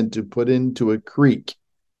seamen to put into a creek,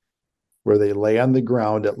 where they lay on the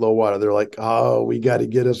ground at low water. They're like, oh, we got to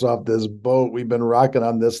get us off this boat. We've been rocking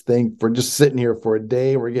on this thing. We're just sitting here for a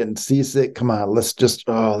day. We're getting seasick. Come on, let's just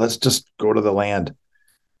go to the land.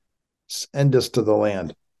 Send us to the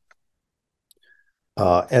land.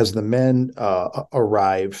 As the men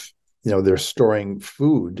arrive, they're storing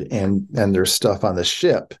food and their stuff on the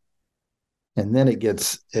ship. And then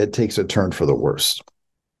it takes a turn for the worse.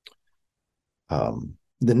 The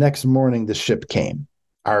next morning, the ship came.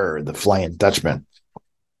 The Flying Dutchman.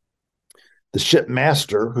 The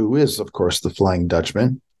shipmaster, who is, of course, the Flying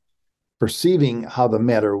Dutchman, perceiving how the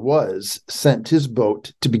matter was, sent his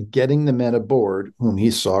boat to be getting the men aboard whom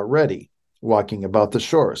he saw ready, walking about the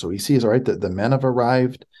shore. So he sees, all right, that the men have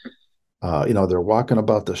arrived. They're walking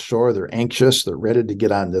about the shore. They're anxious. They're ready to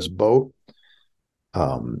get on this boat.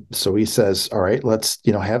 So he says, all right, let's,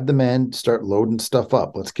 have the men start loading stuff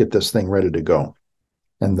up. Let's get this thing ready to go.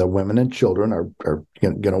 And the women and children are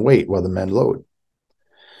going to wait while the men load.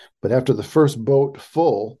 But after the first boat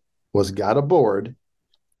full was got aboard,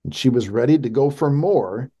 and she was ready to go for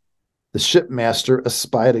more, the shipmaster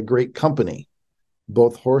espied a great company,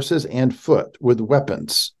 both horses and foot, with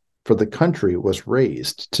weapons, for the country was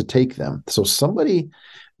raised to take them. So somebody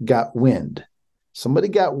got wind. Somebody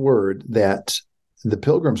got word that the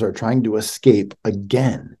Pilgrims are trying to escape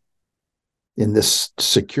again in this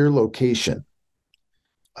secure location.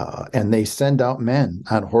 And they send out men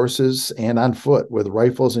on horses and on foot with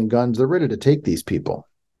rifles and guns. They're ready to take these people.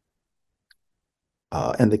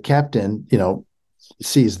 And the captain,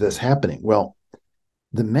 sees this happening. Well,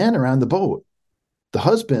 the men are on the boat. The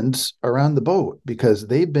husbands are on the boat because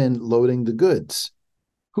they've been loading the goods.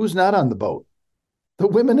 Who's not on the boat? The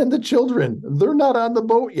women and the children. They're not on the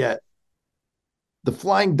boat yet. The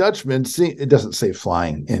Flying Dutchman, it doesn't say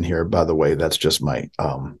flying in here, by the way. That's just my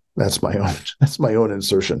my own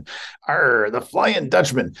insertion. The Flying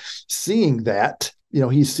Dutchman, seeing that,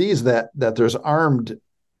 he sees that there's armed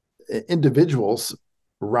individuals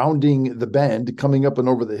rounding the bend, coming up and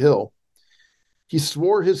over the hill. He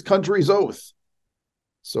swore his country's oath.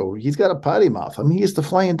 So he's got a potty mouth. He's the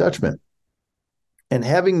Flying Dutchman. And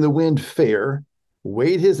having the wind fair,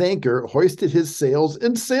 weighed his anchor, hoisted his sails,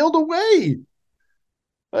 and sailed away.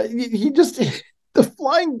 The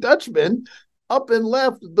Flying Dutchman up and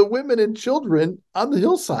left the women and children on the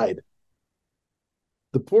hillside.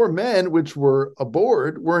 The poor men which were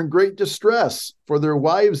aboard were in great distress, for their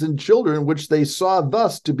wives and children, which they saw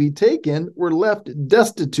thus to be taken, were left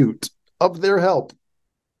destitute of their help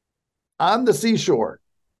on the seashore,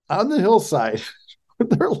 on the hillside.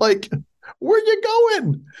 They're like, where are you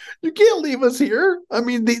going? You can't leave us here.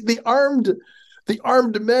 The armed The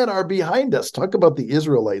armed men are behind us. Talk about the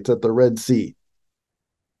Israelites at the Red Sea.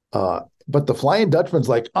 But the Flying Dutchman's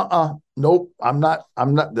like, nope, I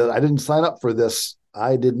didn't sign up for this.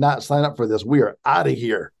 I did not sign up for this. We are out of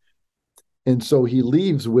here. And so he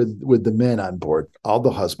leaves with the men on board, all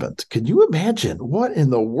the husbands. Can you imagine what in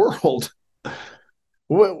the world?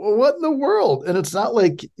 What in the world? And it's not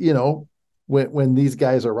like, when these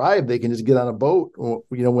guys arrive, they can just get on a boat.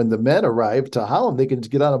 When the men arrive to Holland, they can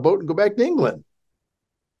just get on a boat and go back to England.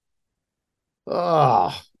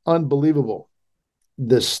 Unbelievable.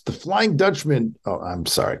 The Flying Dutchman. Oh, I'm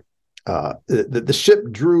sorry. The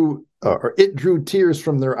ship drew tears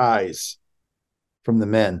from their eyes, from the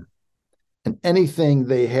men, and anything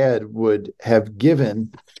they had would have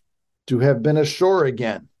given to have been ashore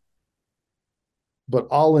again. But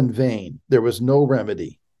all in vain. There was no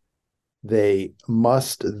remedy. They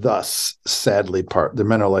must thus sadly part. The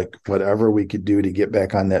men are like, whatever we could do to get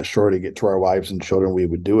back on that shore, to get to our wives and children, we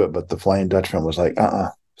would do it. But the Flying Dutchman was like,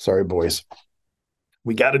 sorry, boys.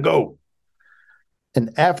 We got to go.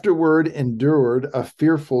 And afterward endured a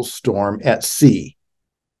fearful storm at sea,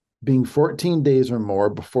 being 14 days or more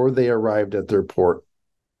before they arrived at their port.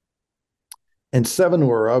 And 7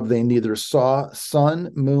 whereof they neither saw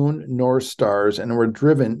sun, moon, nor stars, and were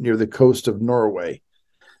driven near the coast of Norway.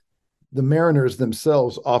 The mariners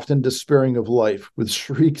themselves, often despairing of life, with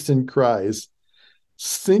shrieks and cries,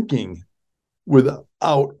 sinking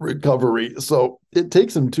without recovery. So it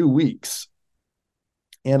takes them 2 weeks.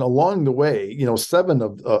 And along the way, 7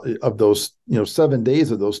 of those, 7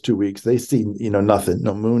 days of those 2 weeks, they see, nothing,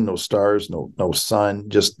 no moon, no stars, no sun,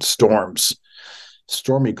 just storms,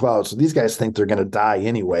 stormy clouds. So these guys think they're going to die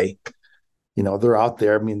anyway. They're out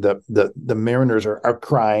there. I mean, the mariners are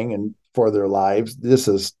crying and for their lives. This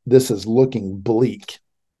is looking bleak.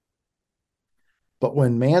 But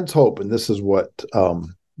when man's hope, and this is what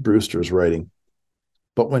Brewster's writing,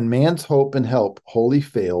 but when man's hope and help wholly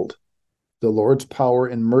failed, the Lord's power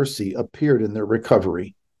and mercy appeared in their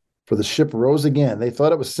recovery. For the ship rose again. They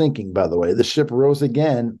thought it was sinking, by the way. The ship rose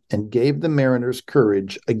again and gave the mariners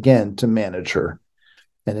courage again to manage her,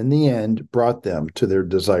 and in the end brought them to their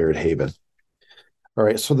desired haven. All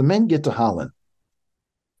right, so the men get to Holland,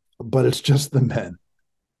 but it's just the men.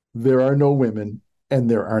 There are no women and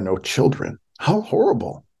there are no children. How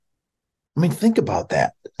horrible. I mean, think about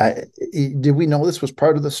that. Did we know this was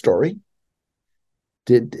part of the story?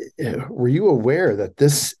 Were you aware that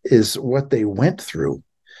this is what they went through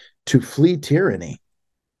to flee tyranny,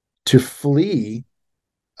 to flee,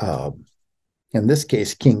 in this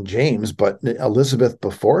case, King James, but Elizabeth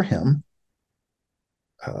before him?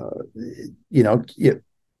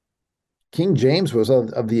 King James was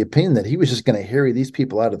of the opinion that he was just going to harry these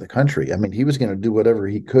people out of the country. I mean, he was going to do whatever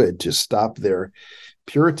he could to stop their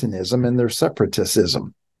Puritanism and their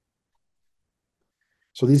separatism.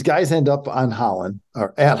 So these guys end up at Holland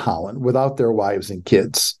without their wives and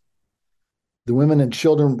kids. The women and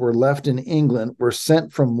children were left in England, were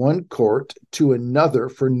sent from one court to another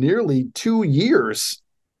for nearly 2 years.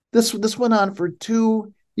 This went on for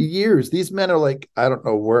 2 years. These men are like, I don't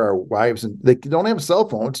know where our wives, and they don't have cell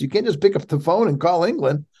phones. You can't just pick up the phone and call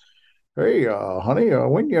England. Hey, honey,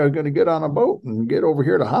 when you're going to get on a boat and get over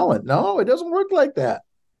here to Holland? No, it doesn't work like that.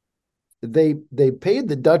 They paid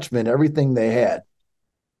the Dutchmen everything they had.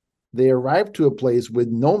 They arrived to a place with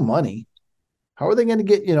no money. How are they going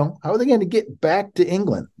to get back to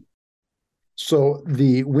England? So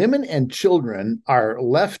the women and children are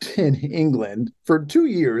left in England for 2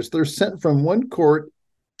 years. They're sent from one court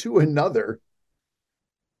to another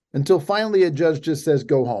until finally a judge just says,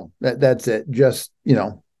 go home. That's it. Just,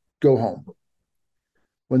 go home.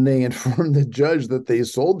 When they inform the judge that they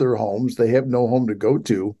sold their homes, they have no home to go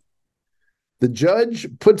to. The judge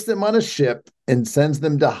puts them on a ship and sends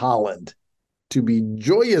them to Holland to be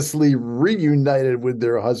joyously reunited with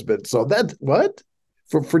their husband. So that's what?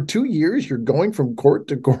 For 2 years, you're going from court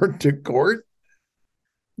to court to court?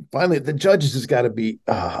 Finally, the judge has got to be,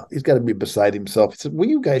 he's got to be beside himself. He said, will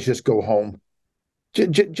you guys just go home?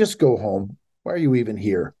 Just go home. Why are you even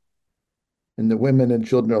here? And the women and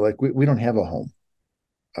children are like, we don't have a home.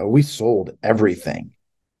 We sold everything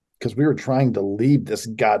because we were trying to leave this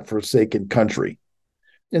godforsaken country.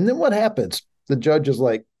 And then what happens? The judge is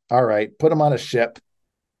like, all right, put him on a ship.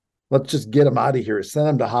 Let's just get him out of here. Send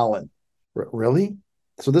him to Holland. Really?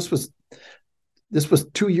 So this was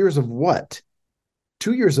 2 years of what?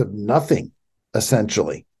 2 years of nothing,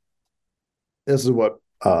 essentially. This is what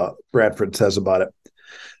Bradford says about it.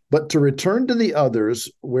 But to return to the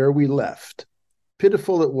others where we left,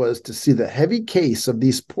 pitiful it was to see the heavy case of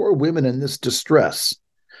these poor women in this distress.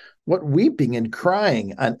 What weeping and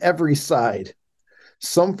crying on every side.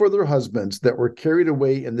 some for their husbands that were carried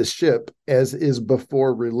away in the ship, as is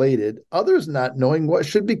before related, others not knowing what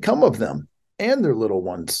should become of them and their little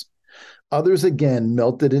ones. Others again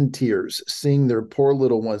melted in tears, seeing their poor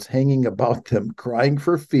little ones hanging about them, crying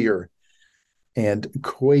for fear and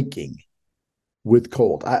quaking with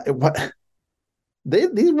cold.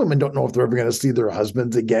 These women don't know if they're ever going to see their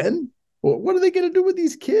husbands again. What are they going to do with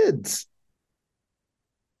these kids?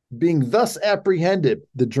 Being thus apprehended,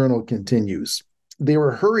 the journal continues, they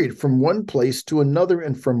were hurried from one place to another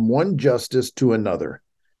and from one justice to another,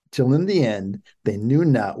 till in the end they knew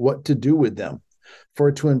not what to do with them.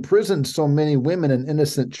 For to imprison so many women and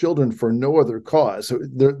innocent children for no other cause. So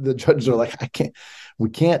the judges are like, we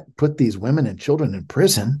can't put these women and children in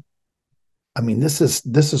prison. I mean, this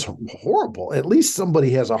is horrible. At least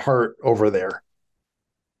somebody has a heart over there.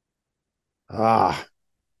 I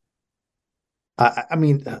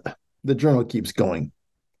mean, the journal keeps going.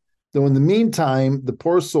 Though in the meantime, the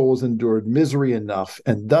poor souls endured misery enough,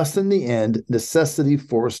 and thus in the end, necessity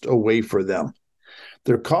forced a way for them.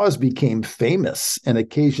 Their cause became famous and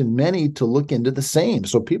occasioned many to look into the same.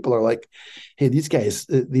 So people are like, hey, these guys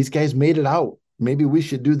made it out. Maybe we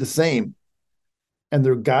should do the same. And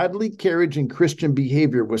their godly carriage and Christian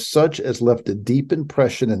behavior was such as left a deep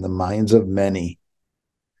impression in the minds of many.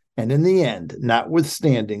 And in the end,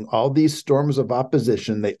 notwithstanding all these storms of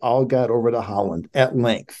opposition, they all got over to Holland at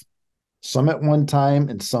length. Some at one time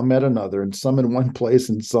and some at another, and some in one place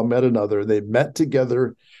and some at another. They met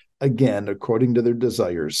together again according to their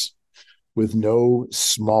desires, with no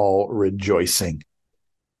small rejoicing.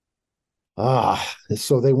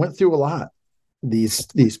 So they went through a lot.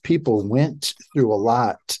 These people went through a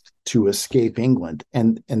lot to escape England,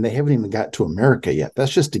 and they haven't even got to America yet.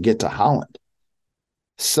 That's just to get to Holland.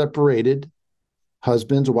 Separated,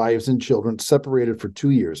 husbands, wives, and children separated for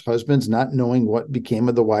 2 years. Husbands not knowing what became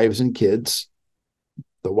of the wives and kids.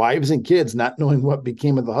 The wives and kids not knowing what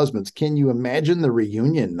became of the husbands. Can you imagine the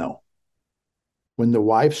reunion, though? When the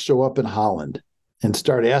wives show up in Holland and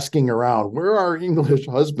start asking around, where are English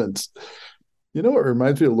husbands? You know, it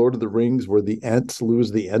reminds me of Lord of the Rings, where the Ents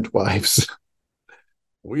lose the Ent wives.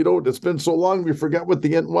 It's been so long, we forgot what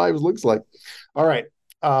the Ent wives looks like. All right.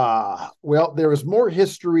 Well, there is more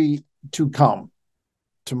history to come.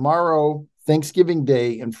 Tomorrow, Thanksgiving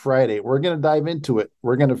Day, and Friday, we're going to dive into it.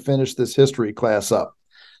 We're going to finish this history class up.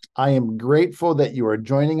 I am grateful that you are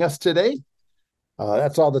joining us today.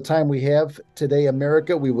 That's all the time we have today,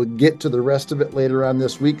 America. We will get to the rest of it later on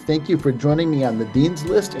this week. Thank you for joining me on the Dean's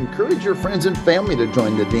List. Encourage your friends and family to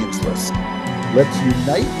join the Dean's List. Let's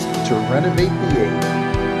unite to renovate the age.